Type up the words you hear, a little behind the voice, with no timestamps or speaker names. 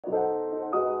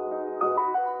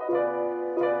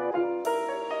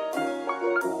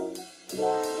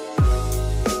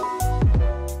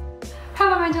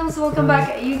loves, welcome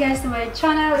back you guys to my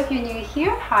channel. If you're new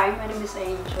here, hi, my name is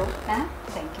Angel and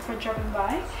thank you for dropping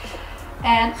by.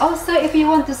 And also, if you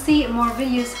want to see more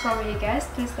videos from me guys,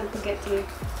 please don't forget to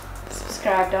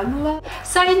subscribe down below.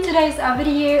 So in today's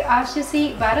video, as you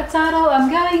see by the title, I'm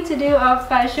going to do a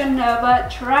Fashion Nova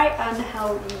try on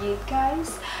haul you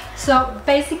guys. So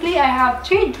basically I have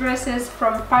 3 dresses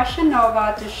from Fashion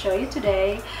Nova to show you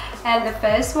today, and the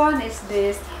first one is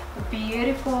this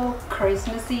beautiful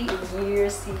Christmassy New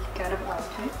Year's Eve kind of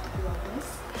outfit. I love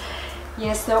this.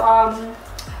 Yes, so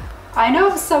I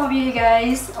know some of you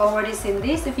guys already seen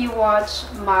this. If you watch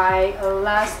my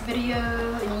last video,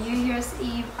 New Year's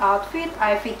Eve outfit,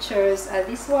 I features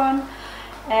this one,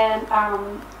 and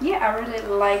yeah, I really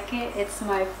like it. It's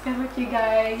my favorite, you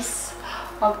guys,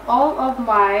 of all of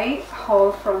my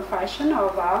haul from Fashion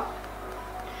Nova.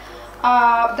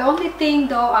 The only thing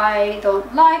though I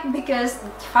don't like, because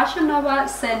Fashion Nova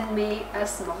sent me a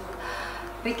small,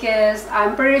 because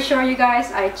I'm pretty sure you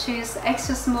guys I choose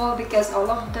extra small, because all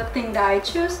of the thing that I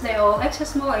choose, they all extra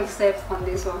small except on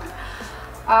this one.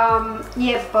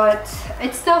 Yeah, but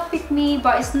it still fit me,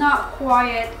 but it's not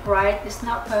quite right. It's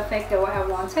not perfect the way I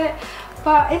want it,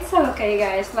 but it's okay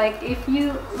guys. Like if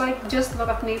you like just look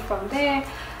at me from there,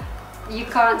 you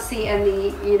can't see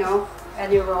any, you know,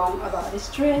 any wrong about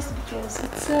this dress, because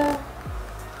it's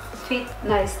fit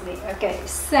nicely. Okay,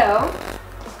 so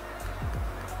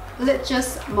let's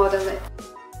just model it.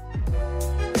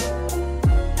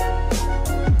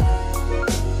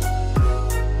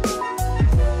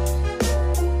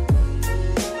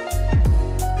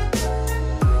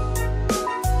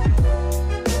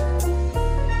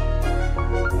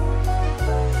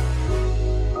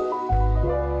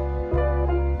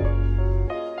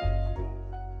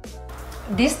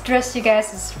 This dress, you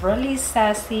guys, is really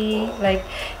sassy. Like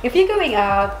if you're going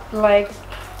out like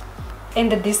in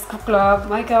the disco club,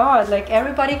 my god, like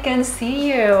everybody can see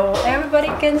you, everybody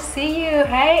can see you.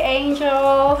 Hey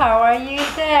Angel, how are you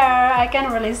there? I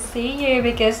can really see you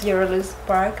because you really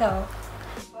sparkle.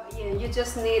 But yeah, you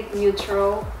just need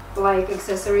neutral like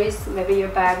accessories. Maybe your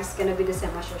bag is gonna be the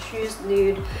same as your shoes,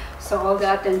 nude, so all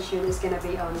the attention is gonna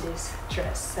be on this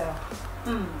dress. So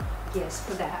yes,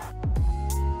 for that.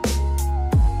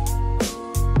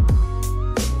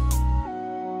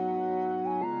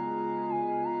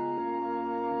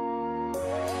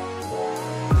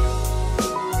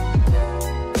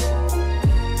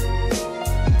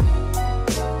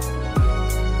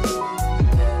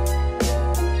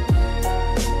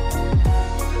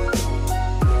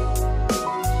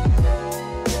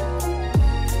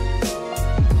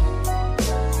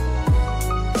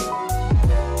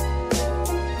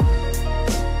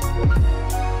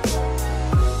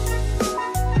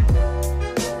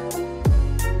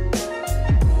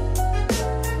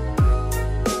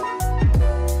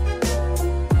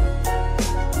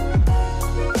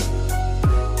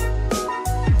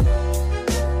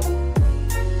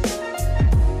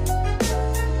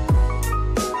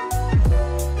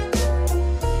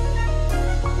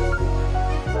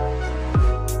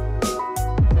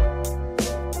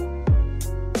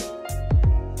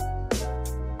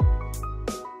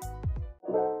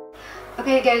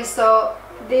 Okay guys, so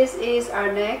this is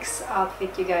our next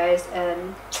outfit, you guys,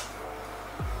 and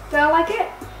do I like it?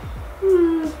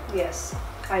 Yes,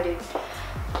 I do.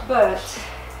 But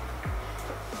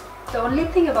the only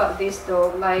thing about this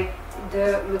though, like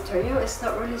the material is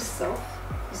not really soft.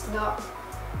 It's not,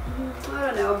 I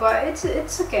don't know, but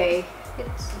it's okay.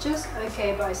 It's just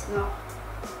okay, but it's not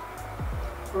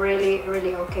really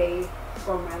okay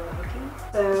for my liking.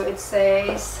 So it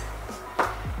says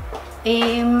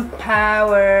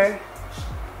empower.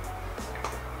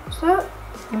 So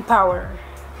empower,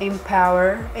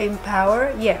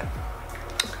 yeah,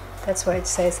 that's what it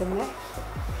says in there.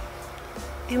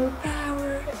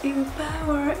 Empower.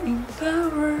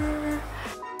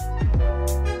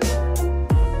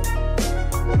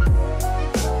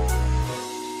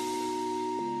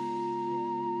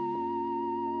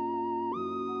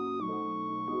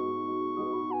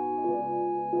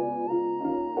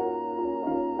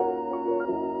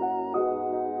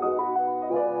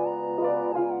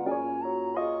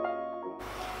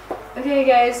 Okay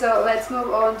guys, so let's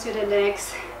move on to the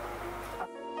next.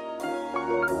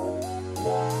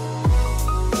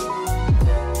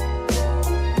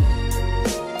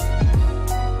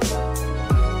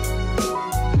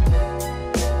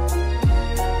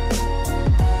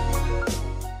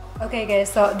 Okay guys,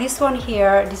 so this one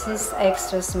here, this is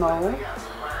extra small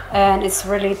and it's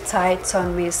really tight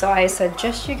on me, so I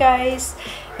suggest you guys,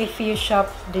 if you shop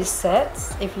these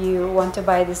sets, if you want to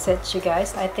buy these sets, you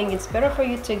guys, I think it's better for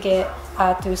you to get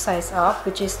 2 size up,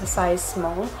 which is the size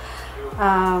small,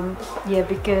 Yeah,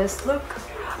 because look,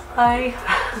 I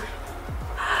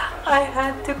I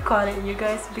had to cut it, you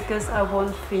guys, because I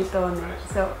won't fit on it.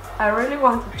 So I really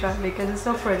want to try because it's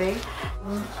so pretty.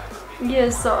 Yeah,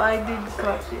 so I did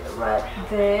cut it right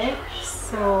there.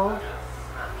 So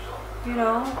you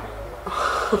know,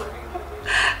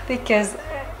 because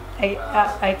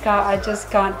I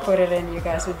just can't put it in, you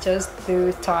guys. It's just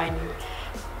too tiny,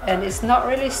 and it's not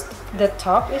really the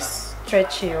top is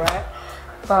stretchy, right?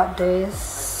 But the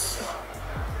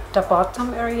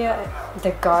bottom area,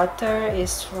 the garter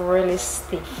is really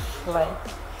stiff, like.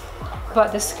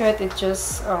 But the skirt is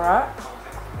just alright.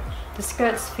 The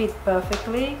skirts fit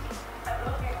perfectly,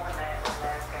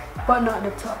 but not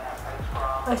the top.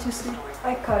 As you see,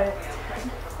 I cut it.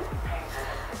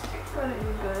 Cut it,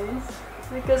 you guys,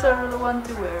 because I really want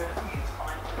to wear it.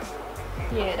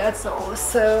 Yeah, that's all.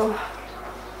 So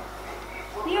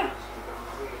yeah,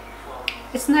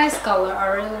 it's nice color. I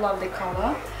really love the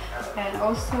color, and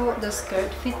also the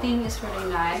skirt fitting is really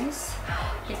nice.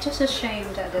 It's just a shame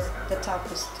that the top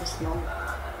is too small.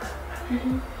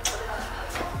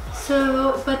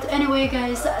 So, but anyway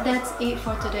guys, that's it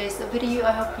for today's video.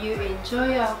 I hope you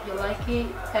enjoy, I hope you like it,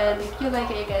 and if you like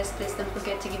it, you guys, please don't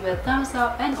forget to give it a thumbs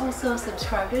up and also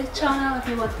subscribe to the channel if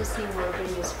you want to see more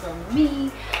videos from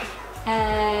me.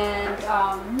 And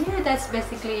yeah, that's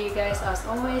basically, you guys. As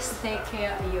always, take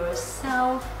care of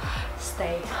yourself,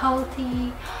 stay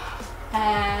healthy,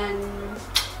 and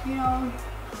you know,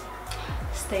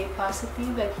 stay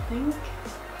positive, I think.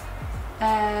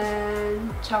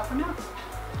 And ciao for now.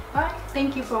 Bye.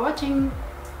 Thank you for watching.